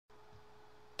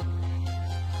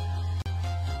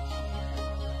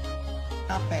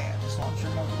Not bad. Just launch your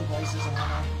mobile devices on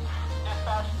a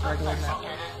regular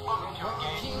network.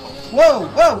 Whoa,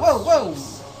 whoa, whoa, whoa!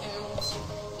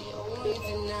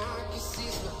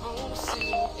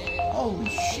 Holy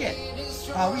shit!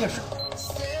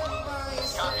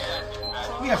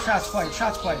 We have shots fired.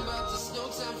 Shots fired.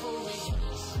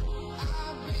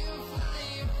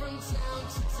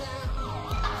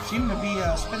 Seem to be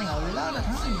spending a lot of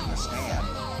time in the stab.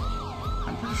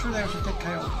 I'm pretty sure there's a dead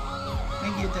coyote.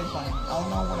 Maybe a dead bunny. I'll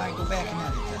know when I go back and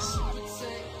edit this.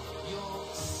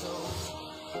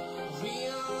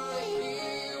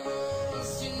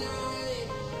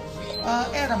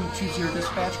 Adam 20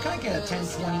 dispatch, can I get a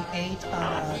 1028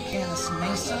 on Canis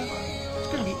Mesa? It's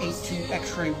going to be 82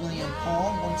 X-Ray William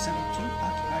Paul, 172,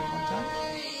 occupied one time.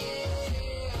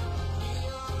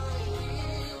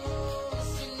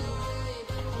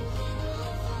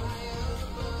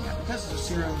 Yeah, because the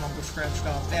serial number scratched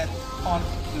off, that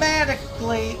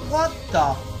automatically, what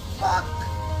the fuck?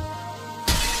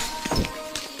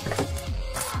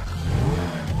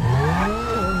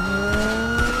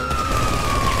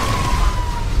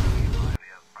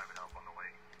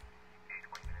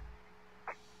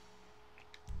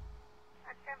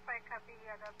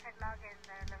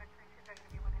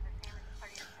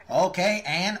 Okay,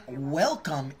 and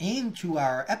welcome into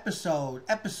our episode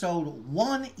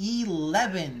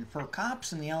 111 for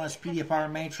Cops in the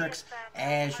LSPDFR Matrix.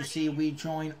 As you see, we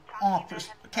join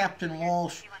Captain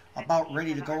Walsh, about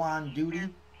ready to go on duty.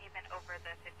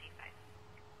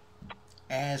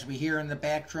 As we hear in the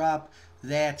backdrop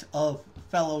that of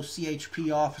fellow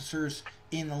CHP officers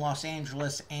in the Los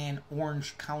Angeles and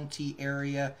Orange County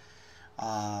area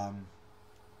on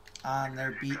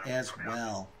their beat as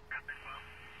well.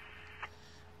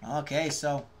 Okay,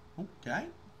 so, oh, do I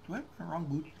have the wrong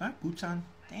boot? Do I have boots on?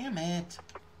 Damn it.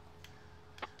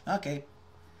 Okay,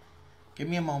 give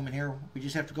me a moment here. We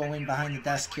just have to go in behind the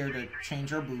desk here to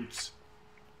change our boots.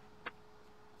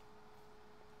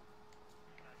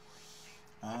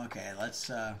 Okay,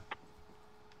 let's,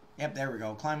 yep, there we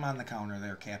go. Climb on the counter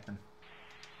there, Captain.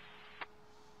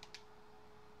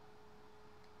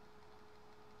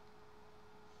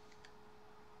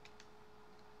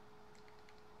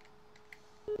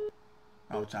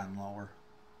 Oh, it's on lower.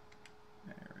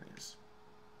 There it is.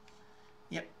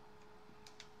 Yep.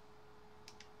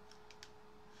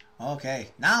 Okay,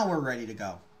 now we're ready to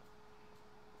go.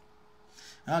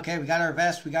 Okay, we got our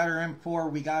vest, we got our M4,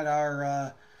 we got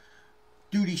our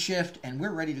duty shift, and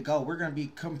we're ready to go. We're going to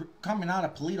be coming out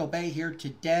of Paleto Bay here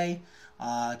today.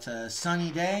 It's a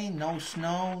sunny day, no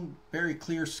snow, very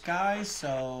clear skies,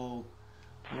 so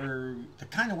we're the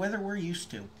kind of weather we're used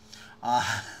to.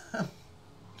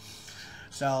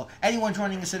 So, anyone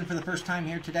joining us in for the first time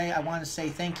here today, I want to say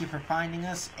thank you for finding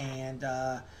us, and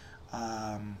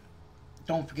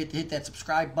don't forget to hit that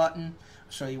subscribe button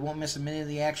so you won't miss a minute of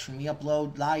the action. We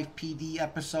upload live PD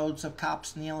episodes of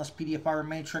Cops in the LSPDFR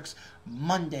Matrix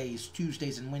Mondays,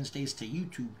 Tuesdays, and Wednesdays to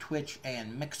YouTube, Twitch,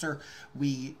 and Mixer.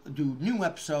 We do new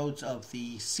episodes of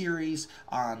the series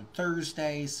on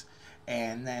Thursdays,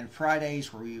 and then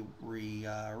Fridays where we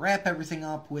wrap everything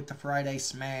up with the Friday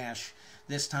Smash.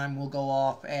 This time we'll go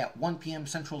off at 1 p.m.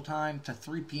 Central Time to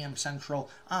 3 p.m. Central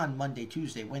on Monday,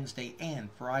 Tuesday, Wednesday, and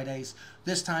Fridays.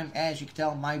 This time, as you can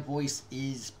tell, my voice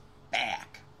is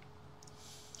back.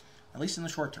 At least in the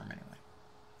short term, anyway.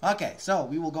 Okay, so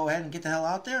we will go ahead and get the hell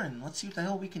out there, and let's see what the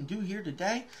hell we can do here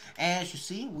today. As you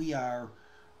see, we are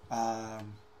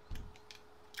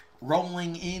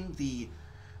rolling in the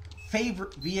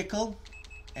favorite vehicle,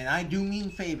 and I do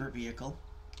mean favorite vehicle,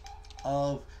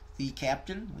 of the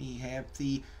captain. We have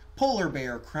the Polar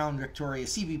Bear Crown Victoria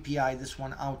CVPI, this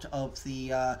one out of the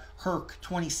Herc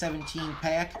 2017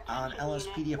 pack on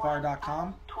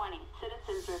LSPDFR.com.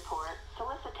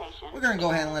 We're going to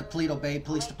go ahead and let Paleto Bay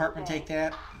Police Department take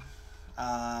that.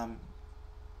 And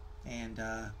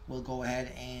we'll go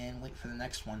ahead and wait for the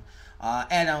next one.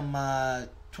 Adam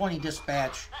 20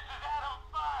 dispatch.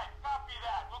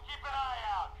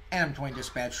 Adam 20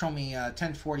 dispatch, show me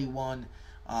 1041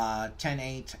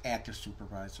 10-8 active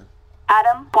supervisor.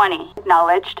 Adam 20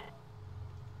 acknowledged.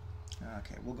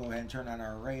 Okay, we'll go ahead and turn on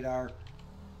our radar.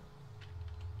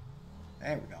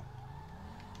 There we go.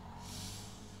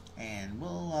 And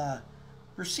we'll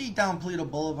proceed down Paleto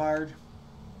Boulevard.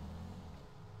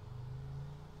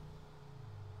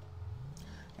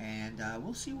 And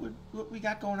we'll see what we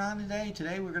got going on today.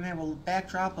 Today we're going to have a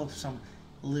backdrop of some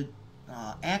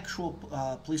actual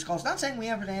police calls. Not saying we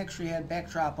haven't actually had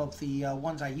backdrop of the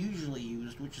ones I usually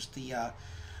used, which is the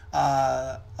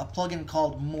a plugin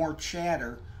called More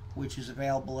Chatter, which is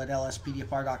available at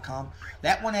LSPDFR.com.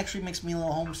 That one actually makes me a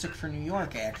little homesick for New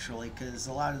York, actually, because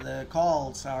a lot of the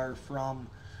calls are from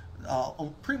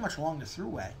pretty much along the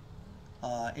thruway,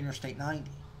 Interstate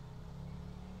 90.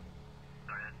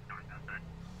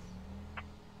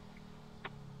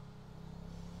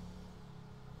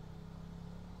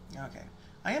 Okay.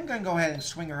 I am going to go ahead and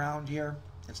swing around here.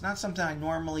 It's not something I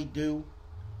normally do.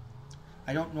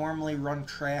 I don't normally run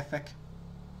traffic.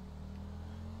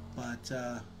 But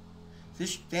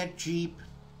that Jeep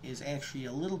is actually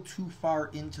a little too far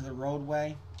into the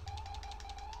roadway.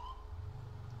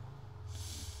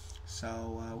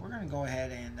 So we're going to go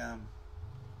ahead and,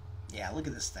 yeah, look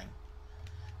at this thing.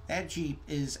 That Jeep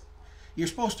is, you're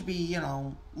supposed to be, you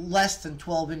know, less than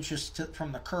 12 inches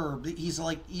from the curb. He's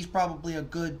probably a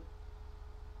good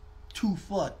 2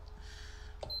 foot.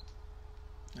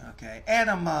 Okay,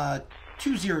 Adam,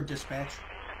 20 dispatch.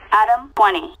 Adam,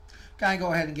 20. Gotta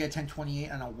go ahead and get a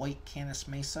 1028 on a white Canis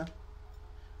Mesa.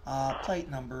 Plate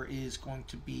number is going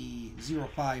to be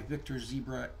 05 Victor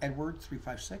Zebra Edward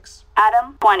 356.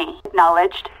 Adam, 20.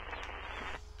 Acknowledged.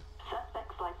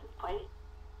 Suspect's license plate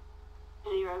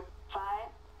 05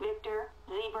 Victor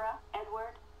Zebra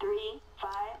Edward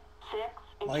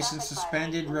 356. License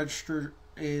suspended. Registered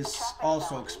is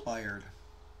also expired.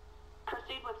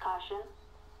 Proceed with caution.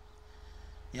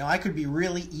 You know, I could be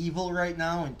really evil right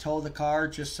now and tow the car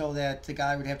just so that the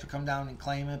guy would have to come down and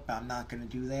claim it, but I'm not going to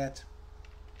do that.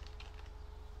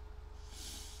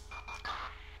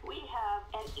 We have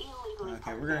an illegally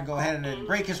Okay, we're going to go ahead and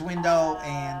break his window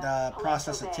and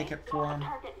process a ticket for him.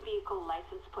 Target vehicle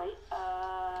license plate.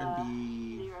 Could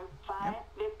be 05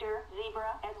 Victor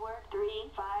Zebra Edward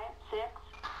 356.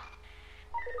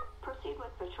 Proceed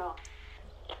with patrol.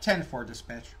 10-4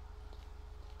 dispatch.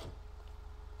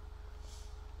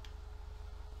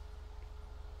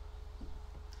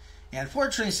 And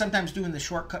unfortunately, sometimes doing the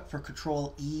shortcut for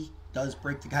Control E does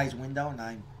break the guy's window,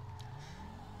 and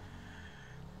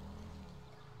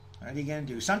what are you going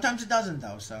to do? Sometimes it doesn't,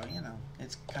 though, so, you know,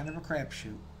 it's kind of a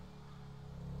crapshoot.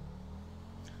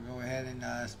 We'll go ahead and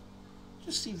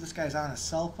just see if this guy's on a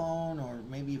cell phone, or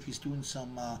maybe if he's doing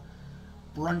some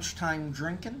brunch time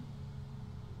drinking.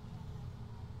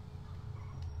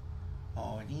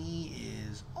 Oh, and he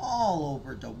is all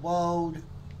over the road.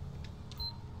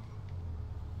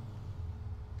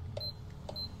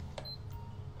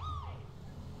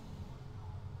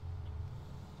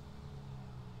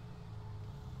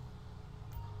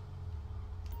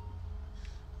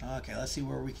 Okay, let's see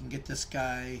where we can get this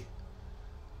guy.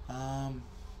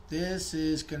 This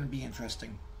is going to be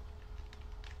interesting.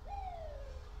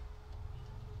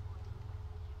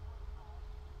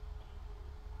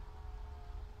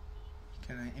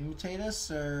 Can I imitate us,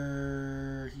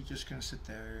 or he just going to sit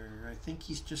there? I think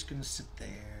he's just going to sit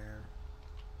there.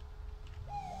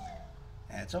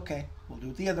 That's okay. We'll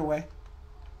do it the other way.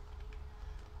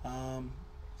 I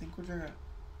think we're going to...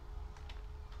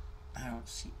 I don't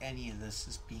see any of this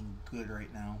as being good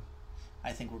right now.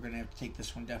 I think we're going to have to take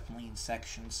this one definitely in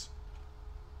sections.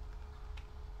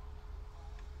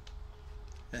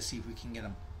 Let's see if we can get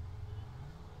him.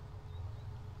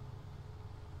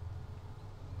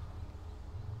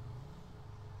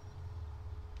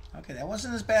 Okay, that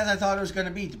wasn't as bad as I thought it was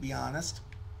going to be honest.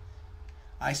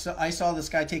 I saw this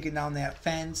guy taking down that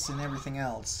fence and everything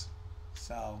else.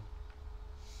 So...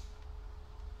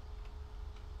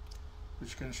 we're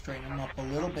just going to straighten him up a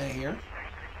little bit here.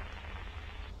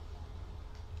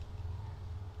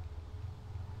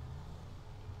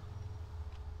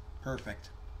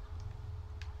 Perfect.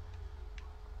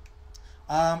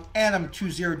 Adam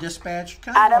 20 dispatch.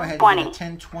 Can I go ahead and get a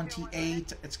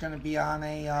 1028? It's going to be on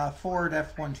a Ford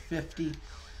F-150.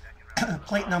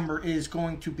 Plate number is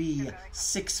going to be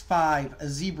 65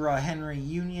 Zebra Henry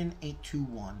Union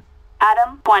 821.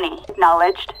 Adam 20.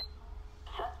 Acknowledged.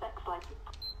 Suspect's license.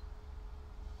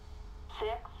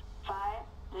 65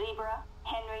 Zebra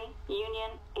Henry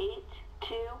Union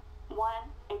 821.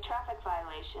 A traffic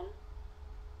violation.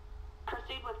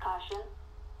 Proceed with caution.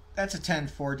 That's a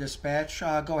 10-4 dispatch.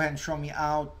 Go ahead and show me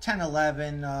out.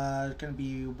 1011, going to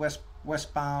be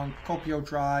westbound, Copio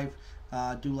Drive,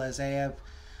 Dulles Ave.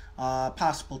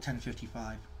 Possible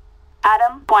 1055.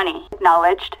 Adam 20.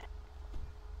 Acknowledged.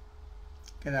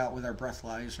 Get out with our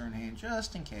breathalyzer in hand,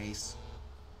 just in case.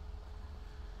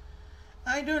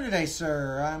 How you doing today,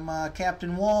 sir? I'm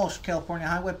Captain Walsh, California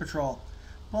Highway Patrol.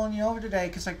 Pulling you over today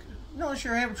because I noticed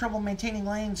you're having trouble maintaining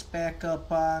lanes back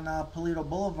up on Paleto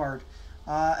Boulevard.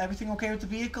 Everything okay with the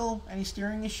vehicle? Any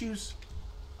steering issues?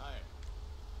 Hi.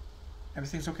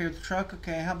 Everything's okay with the truck?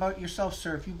 Okay, how about yourself,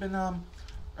 sir? Have you been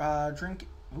drinking?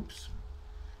 Oops.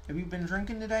 Have you been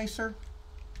drinking today, sir?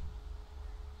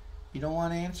 You don't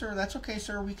want to answer? That's okay,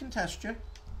 sir. We can test you.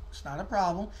 It's not a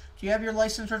problem. Do you have your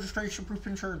license, registration, proof of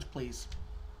insurance, please?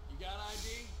 You got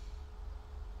ID?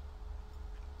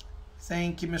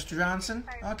 Thank you, Mr. Johnson.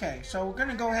 Okay, so we're going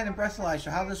to go ahead and breathalyze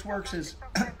you. How this works is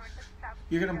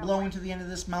you're going to blow into the end of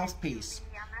this mouthpiece.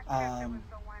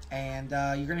 And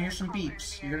you're going to hear some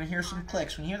beeps. You're going to hear some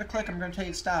clicks. When you hear the click, I'm going to tell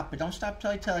you to stop. But don't stop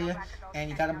till I tell you. And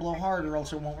you got to blow hard or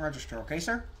else it won't register. Okay,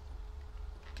 sir?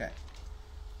 Okay.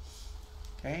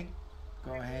 Okay.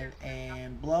 Go ahead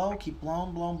and blow. Keep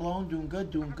blowing, blowing, blowing. Doing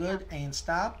good, doing good. And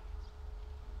stop.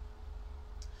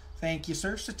 Thank you,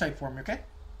 sir. Sit tight for me, okay?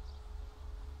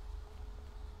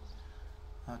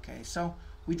 Okay, so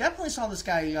we definitely saw this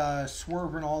guy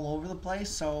swerving all over the place.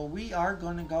 So we are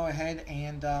going to go ahead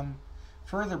and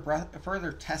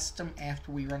further test him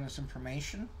after we run this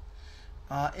information.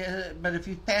 But if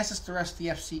he passes the rest of the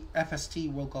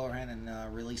FST, we'll go ahead and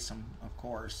release him, of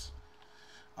course.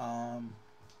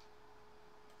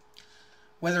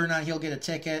 Whether or not he'll get a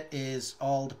ticket is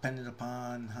all dependent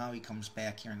upon how he comes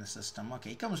back here in the system. Okay,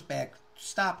 he comes back,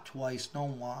 stopped twice,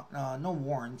 no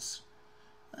warrants.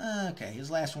 Okay,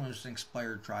 his last one was an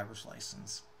expired driver's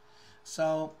license.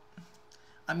 So,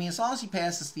 I mean, as long as he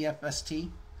passes the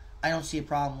FST, I don't see a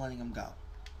problem letting him go.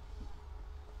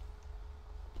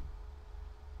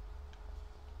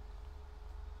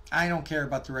 I don't care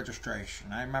about the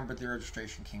registration. I remember the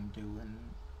registration came due, and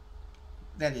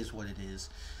that is what it is.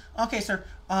 Okay, sir.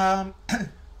 I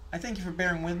thank you for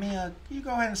bearing with me. Can you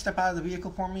go ahead and step out of the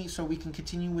vehicle for me so we can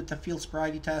continue with the field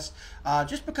sobriety test?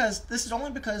 Just because, this is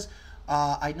only because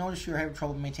I noticed you're having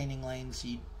trouble maintaining lanes.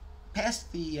 You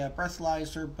passed the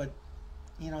breathalyzer, but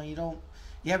you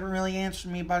haven't really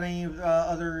answered me about any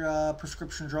other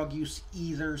prescription drug use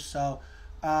either. So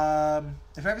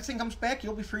if everything comes back,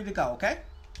 you'll be free to go. Okay.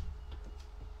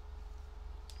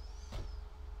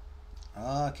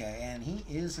 Okay, and he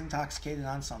is intoxicated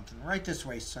on something. Right this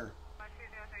way, sir.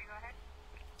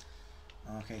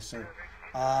 Okay, sir.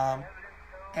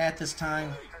 At this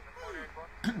time,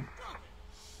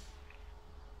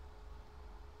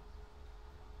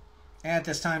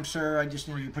 sir, I just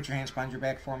need you to put your hands behind your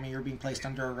back for me. You're being placed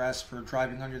under arrest for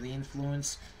driving under the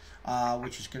influence,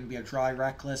 which is going to be a dry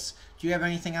reckless. Do you have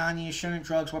anything on you? Shouldn't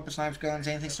drugs, weapons, knives, guns,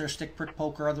 anything, sir? Stick, prick,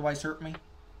 poke, or otherwise hurt me?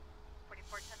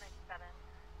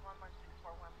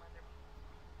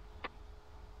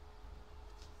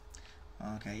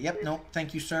 Okay, yep, no,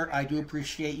 thank you, sir. I do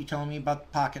appreciate you telling me about the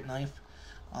pocket knife.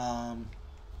 Okay,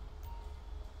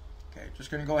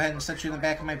 just going to go ahead and set you in the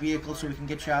back of my vehicle so we can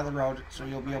get you out of the road, so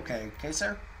you'll be okay. Okay,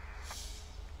 sir?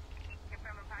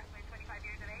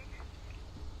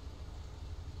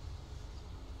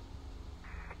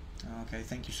 Okay,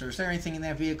 thank you, sir. Is there anything in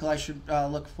that vehicle I should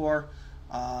look for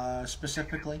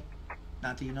specifically?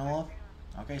 Not that you know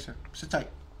of? Okay, sir. Sit tight.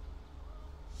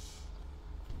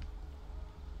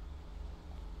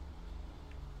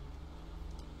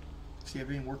 Does he have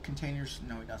any work containers?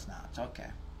 No, he does not. Okay.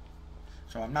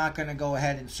 So I'm not going to go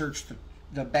ahead and search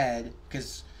the bed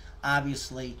because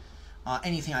obviously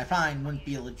anything I find wouldn't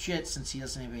be legit since he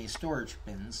doesn't have any storage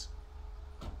bins.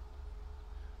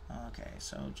 Okay,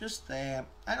 so just that.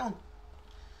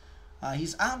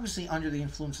 He's obviously under the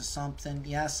influence of something.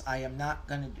 Yes, I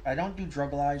don't do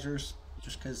drugalizers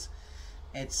just because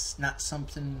it's not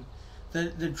something.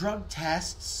 The drug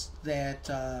tests that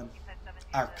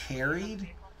are carried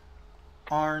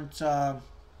aren't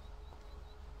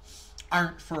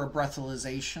for a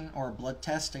breathalyzation or a blood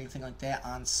test, anything like that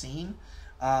on scene.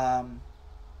 They're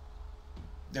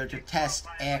to test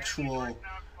actual,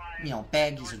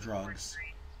 baggies of drugs.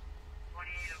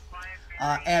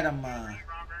 Adam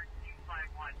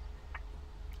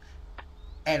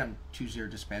 20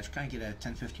 dispatch. Can I get a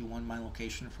 1051 my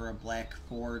location for a black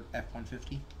Ford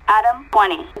F-150? Adam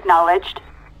 20 acknowledged.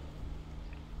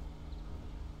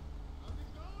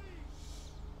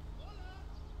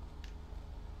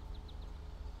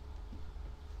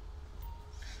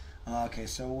 Okay,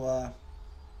 so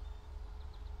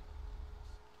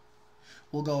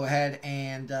we'll go ahead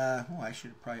and I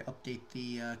should probably update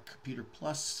the Computer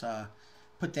Plus,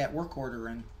 put that work order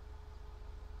in.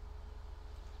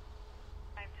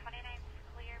 29th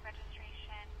clear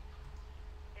registration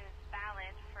is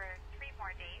valid for 3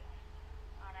 more days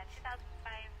on a 2005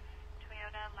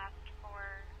 Toyota last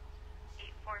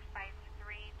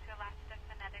 48453 to Alaska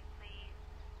phonetically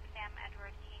Sam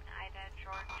Edward King Ida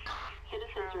George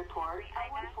Citizens report at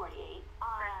 148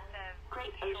 on Great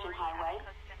Ocean Highway.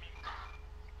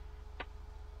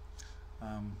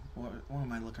 What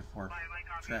am I looking for?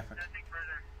 Traffic.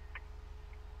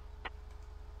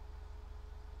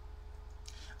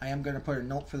 I am going to put a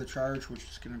note for the charge, which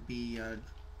is going to be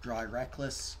dry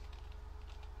reckless.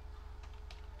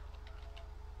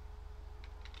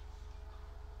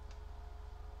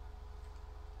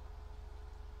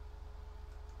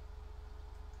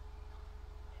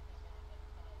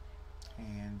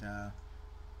 and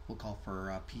we'll call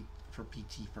for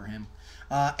PT for him.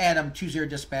 Adam 20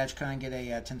 dispatch. Can I get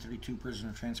a 1032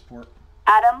 prisoner transport?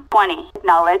 Adam 20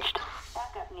 acknowledged.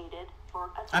 Backup needed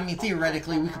for I mean,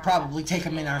 theoretically, we could probably take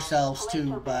him in ourselves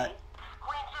too, but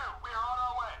Queen 2, we are on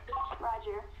our way.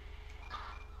 Roger.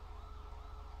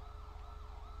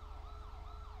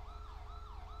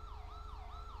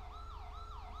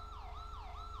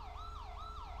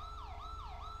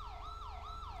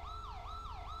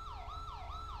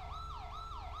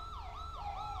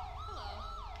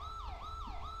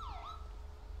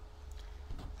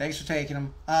 thanks for taking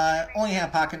him. Only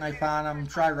have pocket knife on him.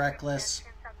 Try reckless.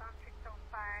 Southbound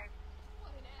 605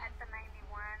 at the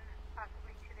 91,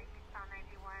 possibly to the eastbound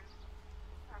 91.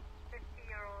 A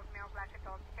 50-year-old male black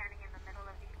adult standing in the middle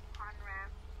of the on-ramp.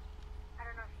 I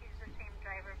don't know if he's the same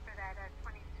driver for that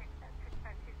 26 at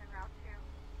 652 en route to.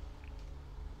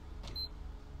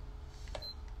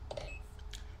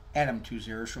 Adam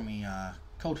 20, show me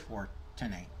code 4,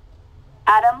 10-8.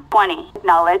 Adam 20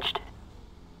 acknowledged.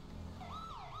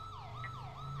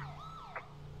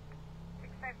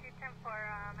 65210 for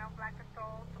male black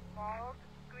adult, bald,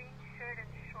 green shirt and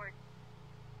shorts.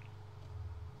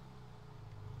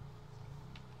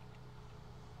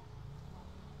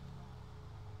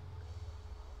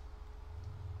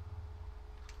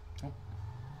 Oh.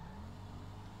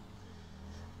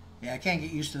 Yeah, I can't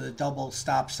get used to the double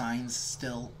stop signs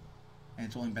still. And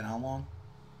it's only been how long?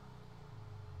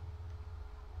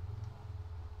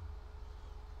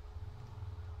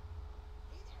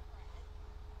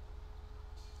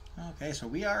 Okay, so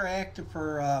we are active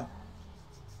for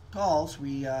calls.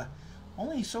 We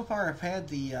only so far have had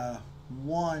the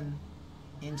one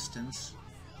instance.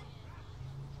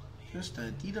 Just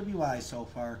a DWI so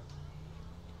far.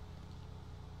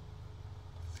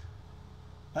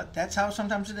 But that's how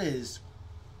sometimes it is.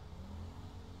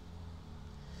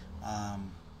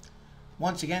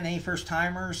 Once again, any first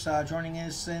timers joining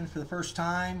us in for the first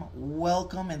time,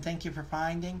 welcome and thank you for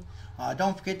finding.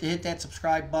 Don't forget to hit that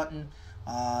subscribe button.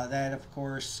 That, of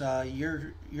course,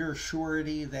 your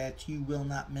surety that you will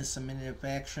not miss a minute of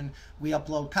action. We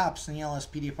upload Cops in the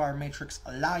LSPDFR Matrix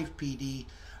Live PD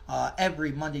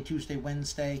every Monday, Tuesday,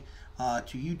 Wednesday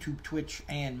to YouTube, Twitch,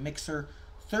 and Mixer.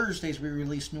 Thursdays we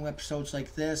release new episodes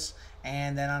like this,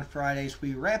 and then on Fridays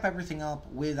we wrap everything up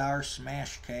with our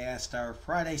Smash Cast, our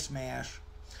Friday Smash.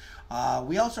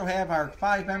 We also have our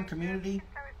 5M community.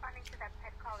 Start responding to that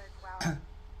pet call as well.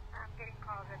 I'm getting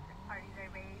calls that the parties are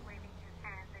waving his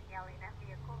hands and yelling at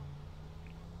vehicles.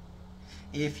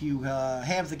 If you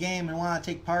have the game and want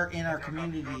to take part in our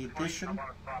community edition, We're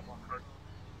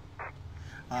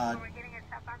getting a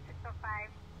southbound 605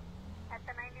 at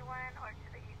the 91 or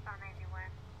to the eastbound 91.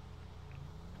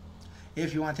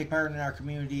 if you want to take part in our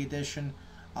community edition,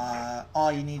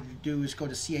 all you need to do is go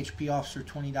to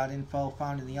chpofficer20.info,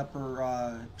 found in the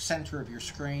upper center of your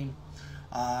screen.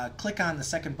 Click on the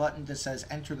second button that says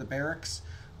Enter the Barracks.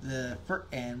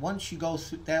 And once you go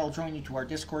through, that'll join you to our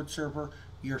Discord server.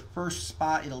 Your first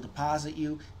spot it'll deposit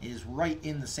you is right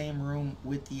in the same room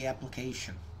with the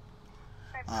application.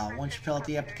 Once you fill out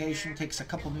the application, takes a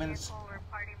couple minutes.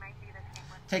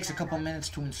 Takes a couple minutes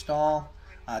to install.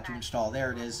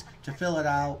 There it is. To fill it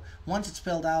out. Once it's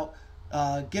filled out,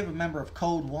 give a member of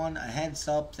Code 1 a heads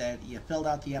up that you filled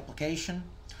out the application.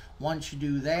 Once you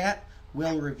do that,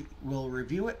 we'll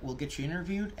review it. We'll get you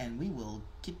interviewed, and we will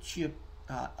get you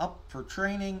up for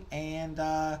training, and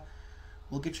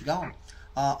we'll get you going.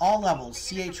 All levels: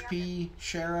 CHP,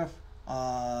 Sheriff,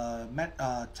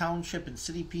 Township and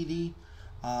City PD,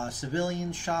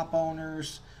 civilians, shop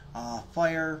owners,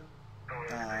 fire,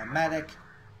 medic.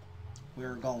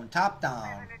 We're going top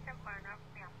down.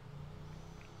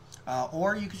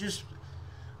 Or you could just,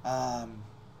 like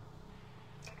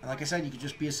I said, you could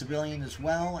just be a civilian as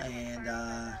well, and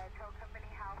a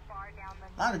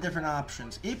lot of different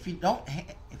options. If you don't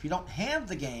have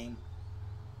the game,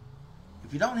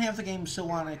 still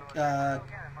want to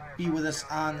be with us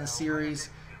on the series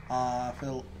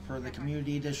for the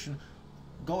community edition,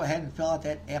 go ahead and fill out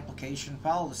that application.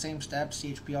 Follow the same steps,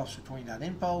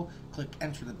 chpofficer20.info, click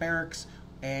Enter the Barracks,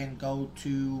 and go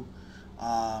to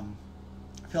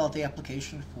fill out the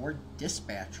application for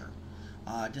dispatcher.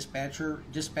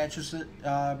 Dispatches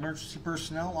emergency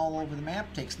personnel all over the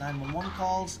map, takes 911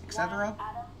 calls, etc.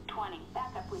 Adam 20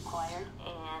 backup required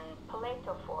in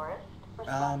Paleto Forest.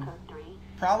 Response code 3.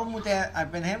 Problem with that,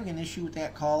 I've been having an issue with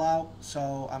that call out,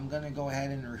 so I'm going to go ahead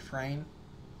and refrain.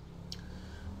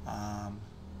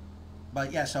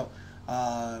 But yeah, so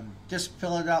just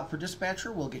fill it out for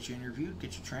dispatcher. We'll get you interviewed,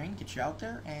 get you trained, get you out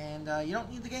there, and you don't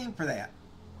need the game for that.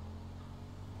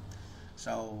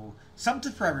 So,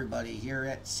 something for everybody here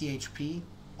at CHP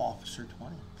Officer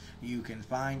 20. You can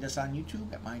find us on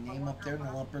YouTube at my name up there in the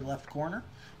upper left corner.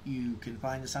 You can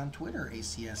find us on Twitter,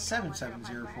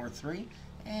 ACS77043,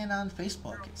 and on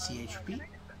Facebook at CHP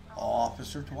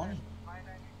Officer 20.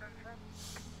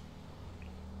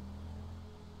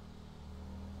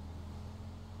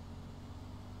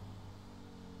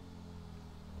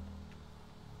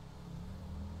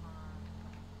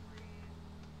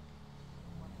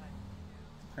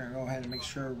 We're going to go ahead and make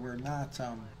sure we're not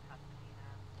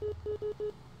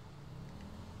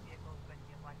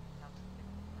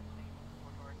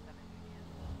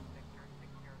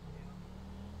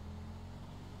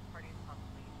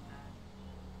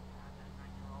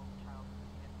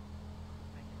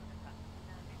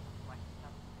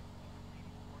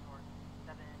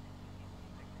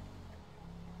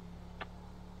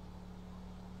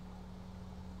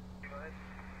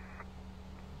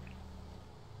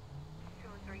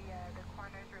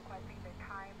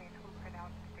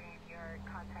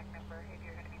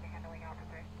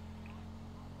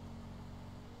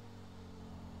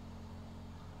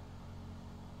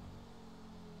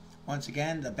once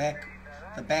again, the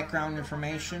background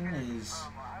information is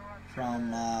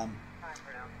from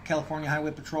California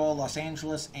Highway Patrol, Los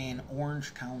Angeles, and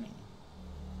Orange County.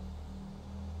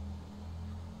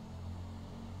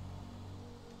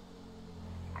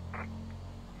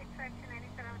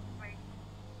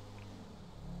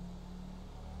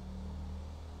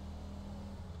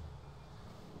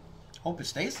 Hope it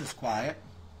stays this quiet.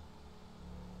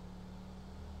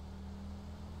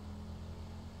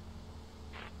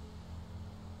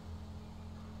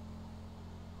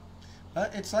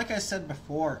 But it's like I said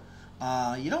before,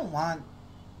 you don't want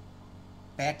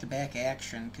back-to-back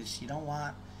action because you don't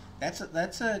want that's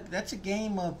a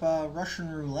game of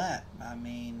Russian roulette. I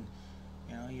mean,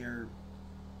 you know, you're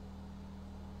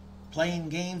playing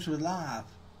games with love,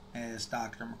 as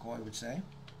Dr. McCoy would say.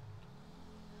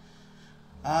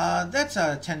 That's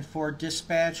a 10-4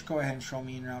 dispatch. Go ahead and show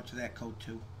me en route to that code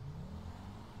 2.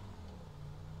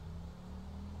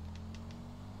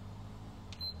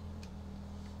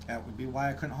 That would be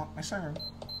why I couldn't honk my siren.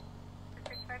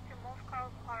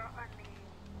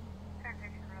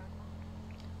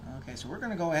 Okay, so we're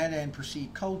going to go ahead and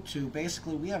proceed code 2.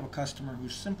 Basically, we have a customer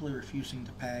who's simply refusing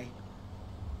to pay.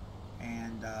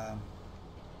 And,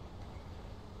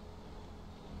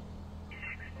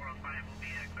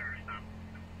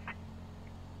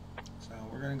 so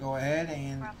we're going to go ahead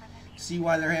and see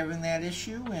why they're having that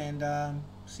issue and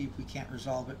see if we can't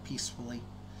resolve it peacefully.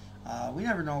 We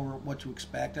never know what to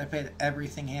expect. I've had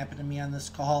everything happen to me on this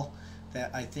call that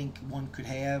I think one could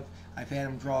have. I've had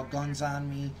them draw guns on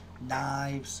me,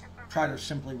 knives, try to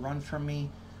simply run from me,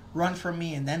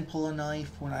 and then pull a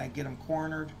knife when I get them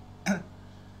cornered.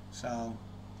 So,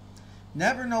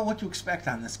 never know what to expect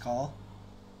on this call,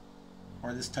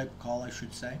 or this type of call, I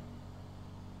should say.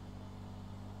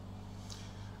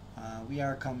 We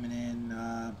are coming in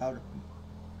about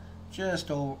just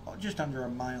under a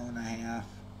mile and a half.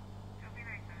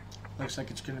 Looks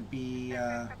like it's going to be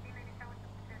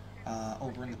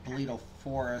over in the Polito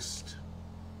Forest.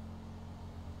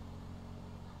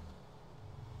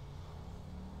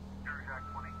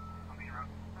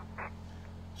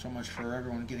 So much for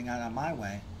everyone getting out of my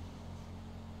way.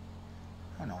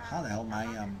 I don't know how the hell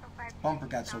my bumper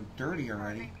got so dirty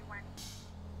already.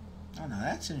 Oh no,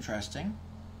 that's interesting.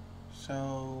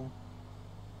 So,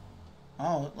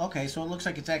 oh, okay, so it looks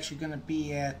like it's actually going to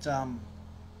be at,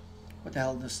 what the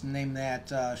hell is the name of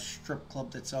that strip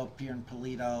club that's up here in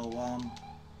Polito?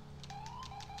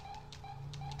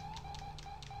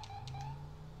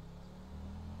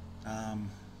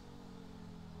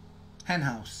 Hen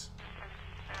House.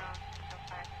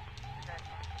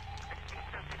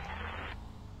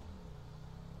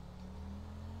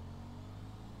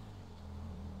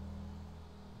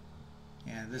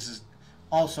 Yeah, this is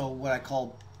also what I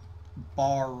call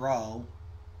Bar Row.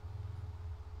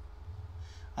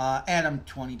 Adam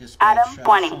 20 dispatch. Adam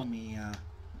 20. Show me,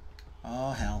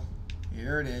 oh hell.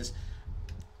 Here it is.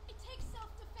 It takes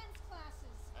self-defense classes.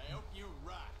 I hope you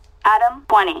rock. Adam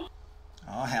 20.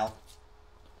 Oh hell.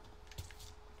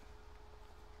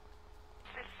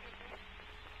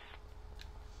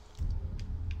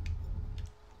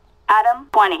 Adam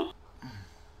 20.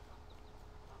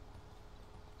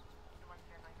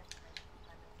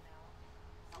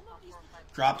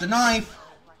 Drop the knife.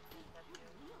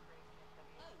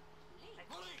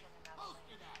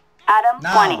 Adam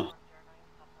No. 20.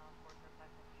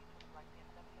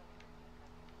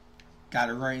 Got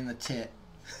her right in the tit.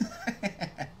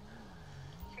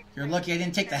 You're lucky I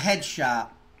didn't take the headshot.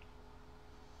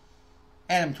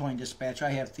 Adam 20 dispatch.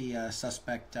 I have the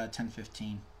suspect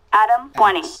 1015. Adam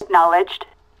 20, Alex. acknowledged.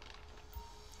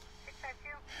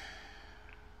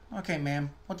 652. Okay,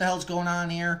 ma'am. What the hell's going on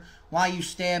here? Why you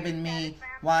stabbing me?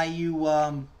 Why you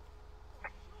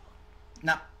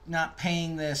not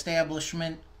paying the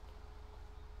establishment?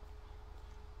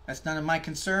 That's none of my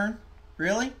concern.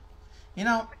 Really? You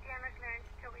know,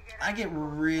 I get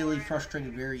really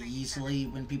frustrated very easily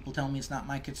when people tell me it's not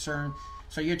my concern.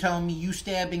 So you're telling me you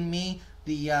stabbing me,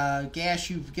 the gash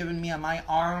you've given me on my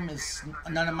arm is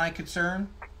none of my concern?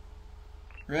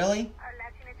 Really?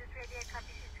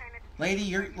 Lady,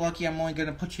 you're lucky I'm only going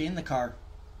to put you in the car.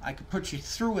 I could put you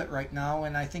through it right now,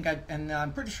 and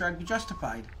I'm pretty sure I'd be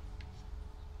justified.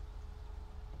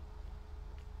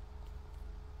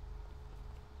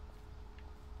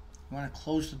 You want to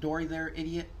close the door there,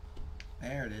 idiot?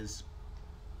 There it is.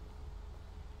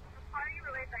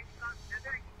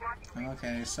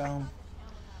 Okay, so...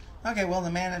 Okay, well, the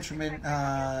management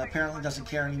apparently doesn't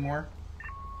care anymore.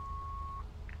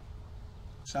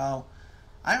 So,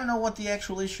 I don't know what the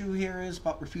actual issue here is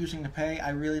about refusing to pay. I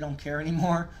really don't care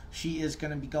anymore. She is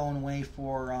going to be going away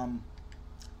for...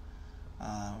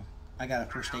 I got a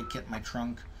first aid kit in my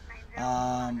trunk.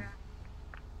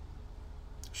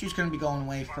 She's going to be going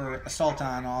away for assault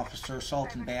on officer,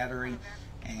 assault and battery,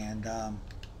 and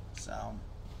so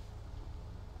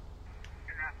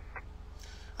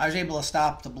I was able to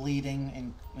stop the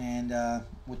bleeding and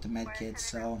with the med kits.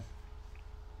 So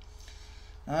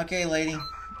okay, lady.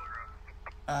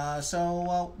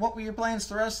 So what were your plans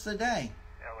the rest of the day?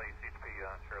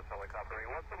 Sheriff's helicopter.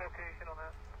 What's the location on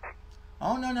that?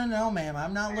 Oh no, ma'am.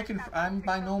 I'm not looking. I'm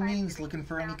by no means looking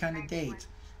for any kind of date.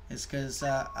 It's because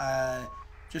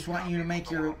just want you to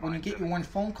make your, when you get your one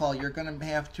phone call, you're going to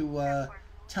have to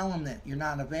tell them that you're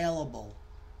not available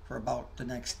for about the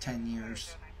next 10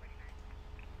 years.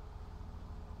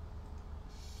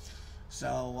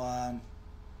 So,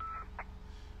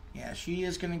 yeah, she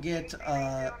is going to get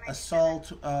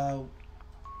assault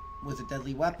with a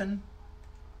deadly weapon.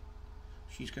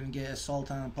 She's going to get assault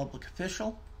on a public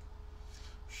official.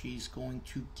 She's going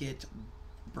to get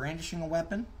brandishing a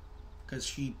weapon because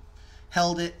she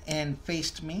held it and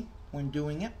faced me when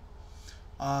doing it.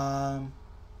 And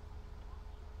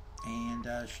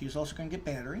she's also going to get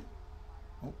battery.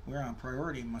 Oh, we're on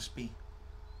priority, must be.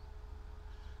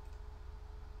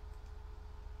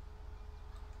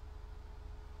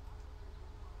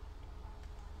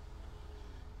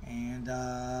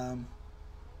 And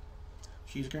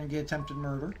she's going to get attempted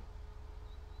murder.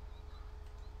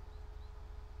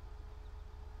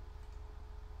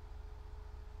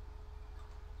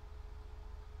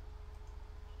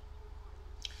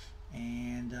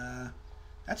 And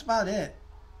that's about it.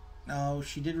 No,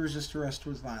 she did resist arrest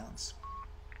with violence.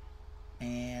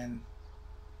 And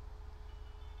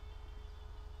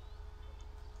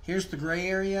here's the gray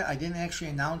area. I didn't actually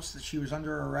announce that she was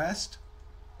under arrest,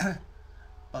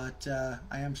 but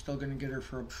I am still going to get her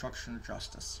for obstruction of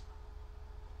justice.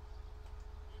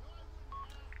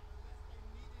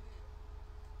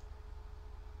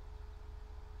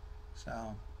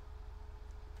 So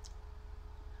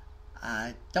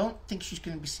I don't think she's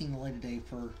going to be seeing the light of day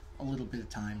for a little bit of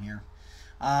time here.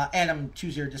 Adam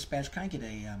 20 dispatch, can I get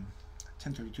a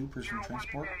 1032 personal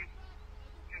transport?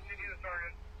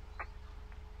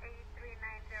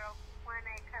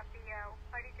 839018 copy.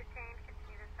 Party detained.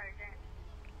 Continue to sergeant.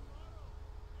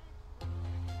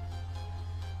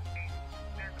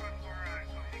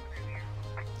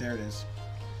 There it is.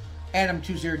 Adam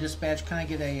 20 dispatch, can I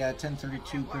get a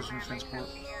 1032 personal transport?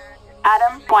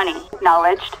 Adam 20,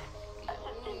 acknowledged.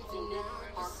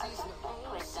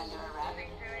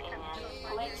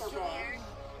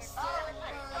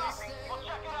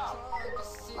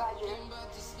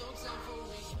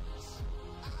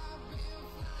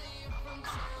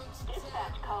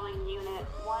 Dispatch calling unit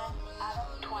 1,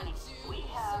 Adam 20. We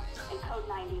have a code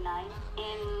 99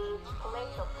 in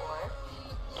Palatial Forest.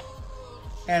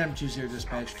 Adam 20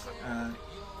 dispatch.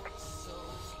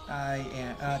 I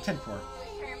am 10-4. Run.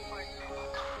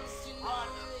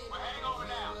 We're heading over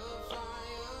now.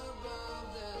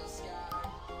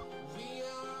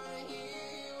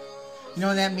 You know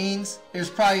what that means?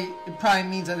 It probably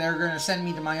means that they're going to send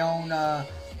me to my own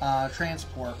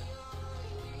transport.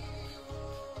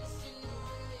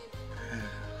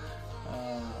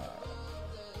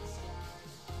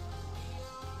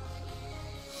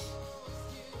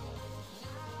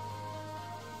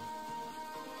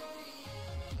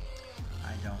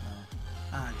 I don't know.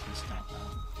 I just don't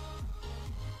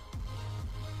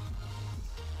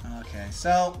know. Okay,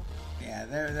 so yeah,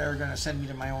 they're gonna send me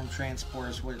to my own transport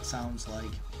is what it sounds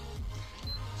like.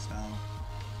 So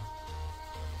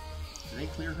Did they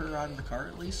clear her out of the car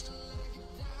at least?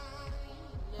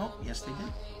 Oh, yes they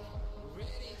did.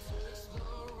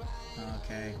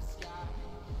 Okay.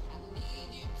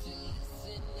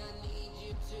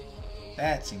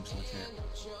 That seems legit.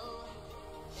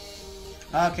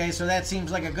 Okay, so that seems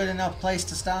like a good enough place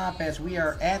to stop as we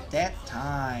are at that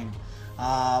time.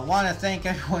 Want to thank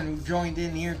everyone who joined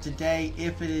in here today.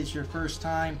 If it is your first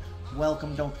time,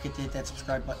 welcome. Don't forget to hit that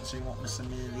subscribe button so you won't miss a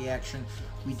minute of the action.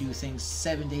 We do things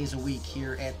 7 days a week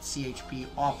here at CHP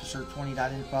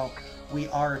Officer20.info. We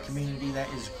are a community that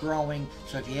is growing,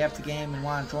 so if you have the game and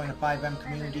want to join a 5M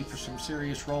community for some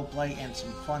serious roleplay and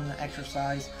some fun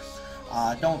exercise,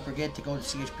 don't forget to go to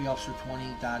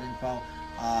CHPOfficer20.info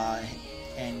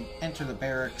and enter the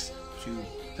barracks to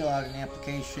fill out an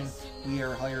application. We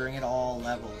are hiring at all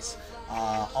levels.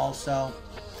 Also,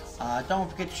 don't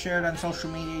forget to share it on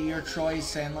social media, your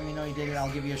choice, and let me know you did it.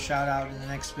 I'll give you a shout out in the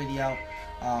next video.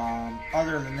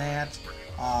 Other than that,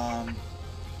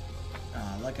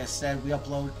 like I said, we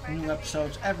upload new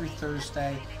episodes every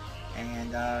Thursday,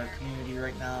 and our community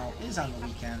right now is on the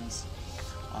weekends.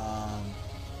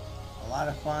 A lot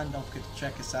of fun. Don't forget to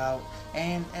check us out.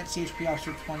 And at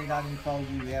CHPOfficer20.info,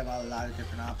 you have a lot of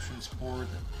different options to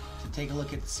take a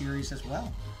look at the series as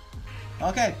well.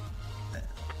 Okay.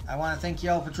 I want to thank you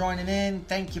all for joining in.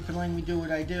 Thank you for letting me do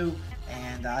what I do.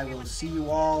 And I will see you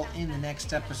all in the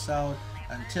next episode.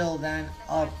 Until then,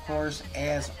 of course,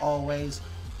 as always,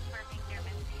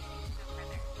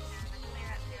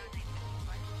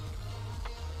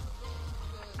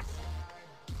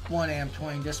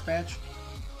 1AM20 dispatch.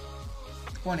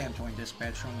 1AM20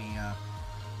 dispatch. Show me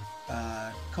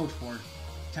code 4,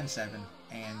 10-7,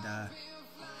 and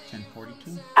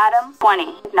 1042. Adam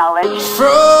 20, acknowledge.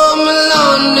 From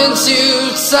London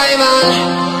to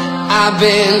Taiwan, I've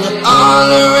been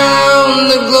all around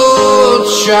the globe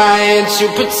trying to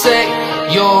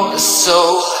protect your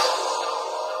soul.